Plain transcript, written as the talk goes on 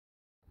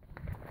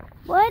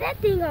Boy, that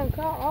thing gonna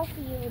crawl off of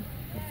you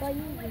before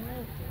you even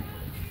know.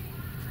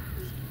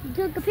 You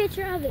took a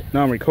picture of it.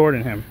 No, I'm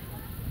recording him.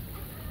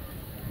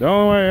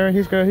 Don't worry,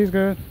 he's good. He's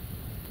good.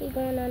 He's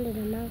going under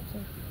the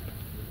mountain.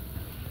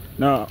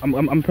 No,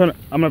 I'm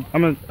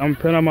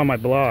putting him on my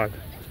blog.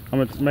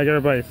 I'm gonna make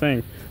everybody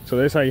think. So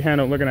that's how you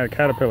handle looking at a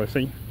caterpillar.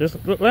 See, just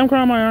let him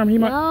crawl on my arm. He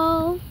might.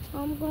 No,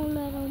 I'm gonna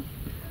let him.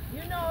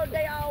 You know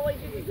they always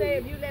used to say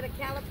if you let a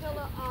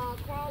caterpillar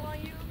crawl on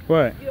you,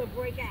 What? you'll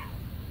break out.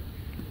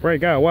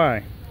 Break out?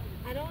 Why?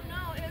 I don't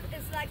know.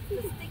 It's like the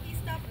sticky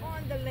stuff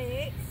on the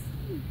legs.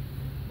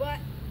 But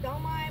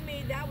don't mind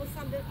me, that was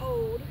something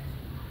old.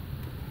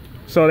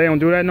 So they don't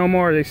do that no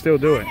more, or they still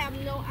do it? I have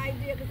no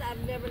idea because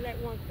I've never let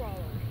one crawl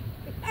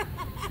on me.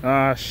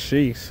 Ah,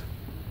 jeez.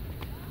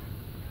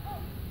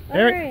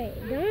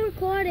 Alright, don't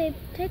record it.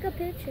 Take a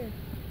picture.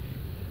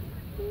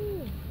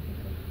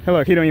 Hey,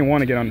 look, he don't even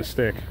want to get on the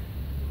stick.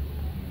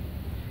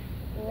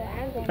 Well,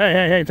 I'm gonna...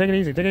 Hey, take it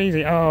easy, take it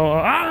easy. Oh,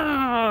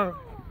 ah!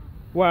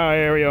 Wow,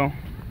 Ariel.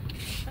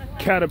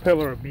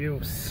 Caterpillar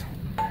abuse.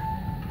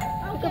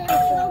 Okay,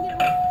 go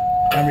get him.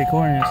 I'm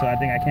recording it, so I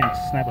think I can't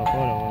snap a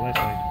photo. Let's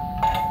wait.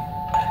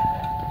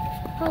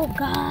 Oh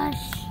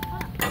gosh.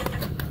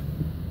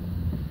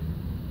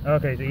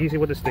 Okay, so easy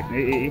with the stick.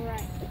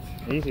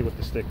 Easy with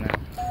the stick now.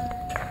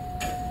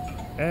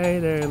 Hey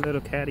there,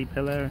 little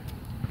caterpillar.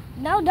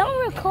 No,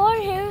 don't record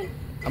him.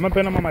 I'm gonna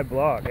put him on my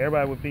blog.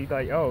 Everybody would be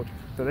like, oh,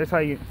 so that's how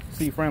you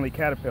see friendly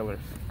caterpillars.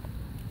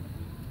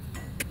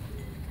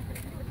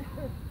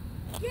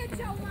 Get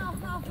your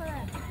mouth off of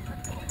that.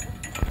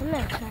 I'm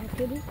not trying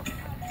to.